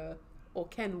claim her, or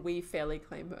can we fairly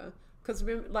claim her? Because,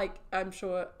 like, I'm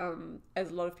sure,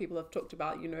 as a lot of people have talked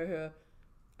about, her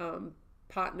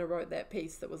partner wrote that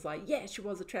piece that was like, she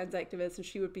was a trans activist, and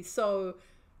she would be so,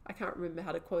 I can't remember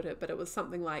how to quote it, but it was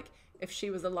something like, if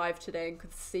she was alive today and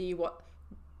could see what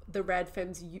the rad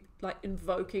femmes, like,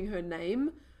 invoking her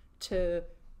name to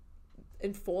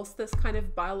enforce this kind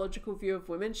of biological view of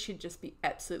women, she'd just be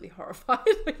absolutely horrified.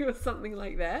 Like, it was something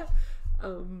like that. I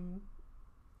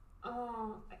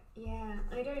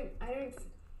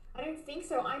don't think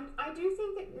so. I do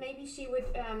think that maybe she would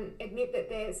admit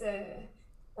that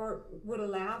or would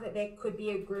allow that there could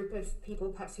be a group of people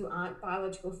perhaps who aren't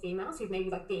biological females, who've maybe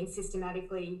like been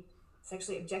systematically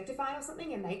sexually objectified or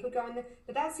something, and they could go in there.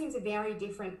 But that seems a very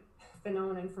different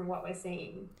phenomenon from what we're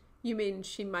seeing. You mean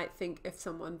she might think if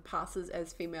someone passes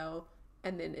as female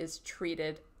and then is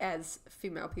treated as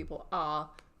female people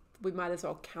are, we might as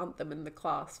well count them in the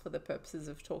class for the purposes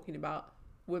of talking about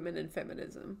women and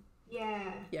feminism.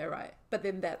 Yeah. Yeah, right. But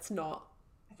then that's not...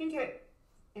 I think her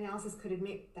analysis could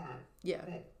admit that. Yeah.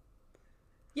 But...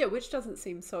 Yeah, which doesn't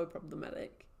seem so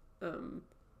problematic.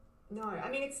 No,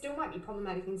 I mean, it still might be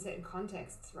problematic in certain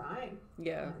contexts, right?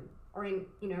 Yeah. Or in,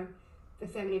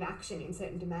 affirmative action in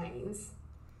certain domains.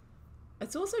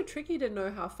 It's also tricky to know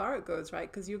how far it goes,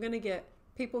 right? Because you're going to get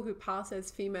people who pass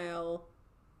as female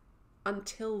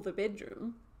until the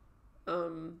bedroom,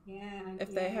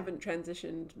 if they haven't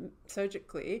transitioned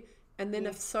surgically. And then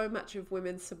if so much of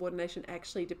women's subordination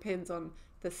actually depends on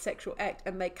the sexual act,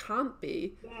 and they can't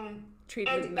be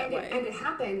treated in that way. And it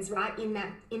happens, right, in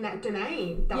that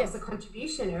domain. That was the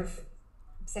contribution of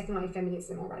second wave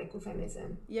feminism or radical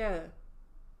feminism. Yeah.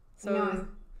 So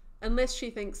unless she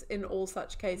thinks in all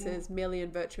such cases, merely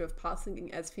in virtue of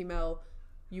passing as female,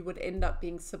 you would end up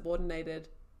being subordinated,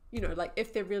 like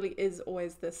if there really is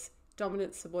always this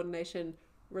dominant subordination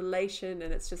relation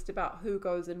and it's just about who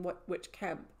goes in which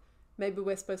camp, maybe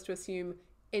we're supposed to assume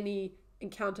any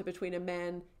encounter between a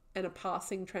man and a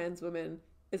passing trans woman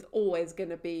is always going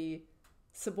to be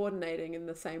subordinating in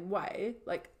the same way.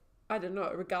 Like, I don't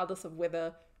know, regardless of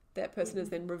whether that person is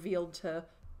then revealed to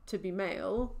be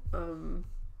male,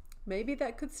 maybe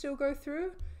that could still go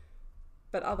through.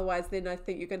 But otherwise, then I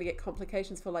think you're going to get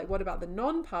complications for, like, what about the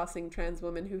non-passing trans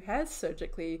woman who has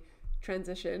surgically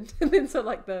transitioned? And then so,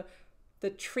 like, the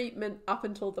treatment up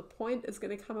until the point is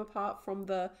going to come apart from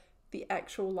the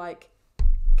actual, like,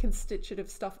 constitutive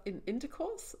stuff in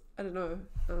intercourse. I don't know.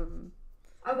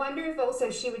 I wonder if also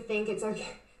she would think it's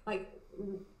okay, like,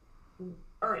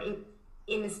 or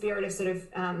in the spirit of sort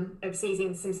of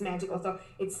seizing some semantic authority,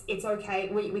 it's okay.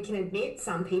 We can admit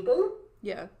some people.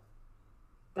 Yeah.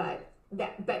 But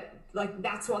like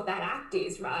that's what that act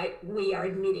is, right? We are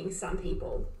admitting some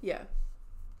people. Yeah.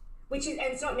 And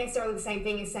it's not necessarily the same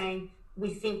thing as saying we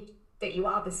think that you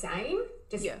are the same,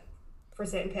 just for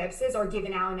certain purposes, or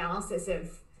given our analysis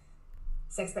of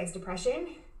sex-based oppression.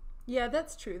 Yeah,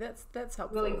 that's true. That's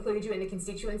helpful. We'll include you in the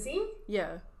constituency.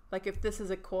 Yeah. Like if this is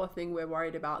a core thing we're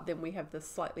worried about, then we have this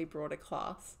slightly broader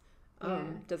class.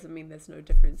 Doesn't mean there's no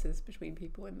differences between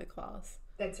people in the class.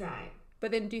 That's right.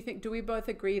 But then do we both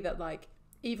agree that, like,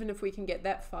 even if we can get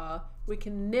that far, we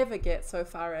can never get so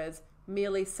far as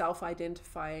merely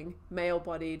self-identifying,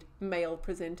 male-bodied,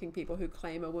 male-presenting people who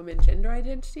claim a woman gender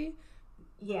identity.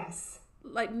 Yes.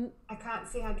 Like, I can't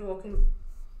see how Dworkin,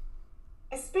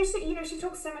 especially, you know, she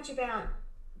talks so much about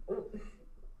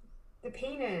the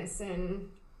penis, and,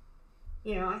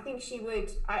 you know, I think she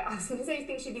would, I was going to say I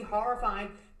think she'd be horrified,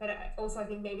 but also I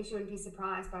think maybe she wouldn't be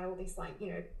surprised by all this, like, you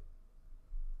know,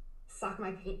 suck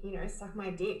my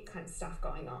dick kind of stuff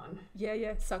going on.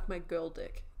 Yeah, suck my girl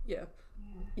dick.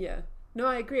 Yeah. No,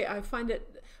 I agree. I find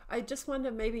it, I just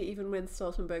wonder, maybe even when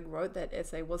Stoltenberg wrote that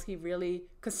essay, was he really,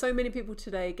 because so many people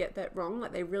today get that wrong,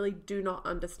 like they really do not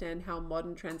understand how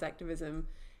modern trans activism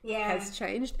has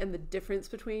changed, and the difference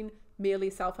between merely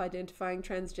self-identifying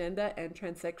transgender and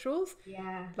transsexuals.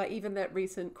 Yeah. Like even that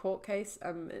recent court case,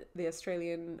 the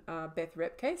Australian Beth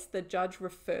Rep case, the judge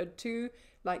referred to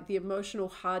like the emotional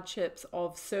hardships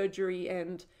of surgery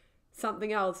and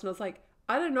something else. And I was like,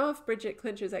 I don't know if Bridget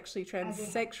Clinch is actually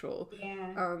transsexual.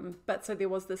 Yeah. But so there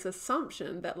was this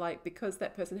assumption that like, because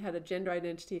that person had a gender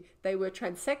identity, they were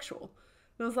transsexual.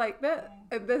 And I was like,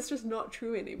 that's just not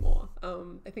true anymore.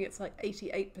 I think it's like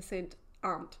 88%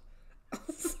 aren't.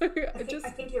 So I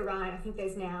think you're right. I think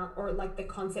there's now, or like the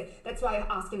concept, that's why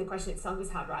asking the question itself is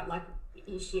hard, right? Like,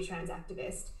 is she a trans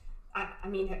activist? I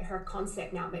mean, her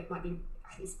concept now might be,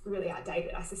 is really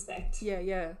outdated, I suspect.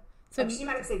 Yeah. So like she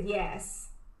might have said yes.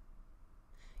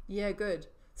 Yeah, good.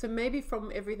 So maybe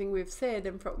from everything we've said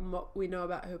and from what we know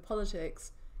about her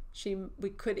politics, we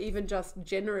could even just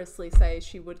generously say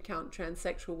she would count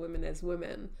transsexual women as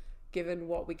women, given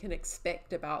what we can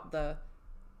expect about the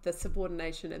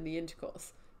subordination and the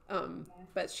intercourse.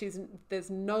 But there's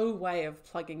no way of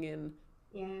plugging in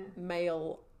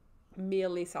male,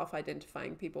 merely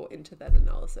self-identifying people into that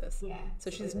analysis. Yeah. So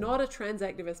she's not a trans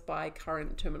activist by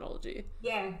current terminology.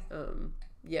 Yeah.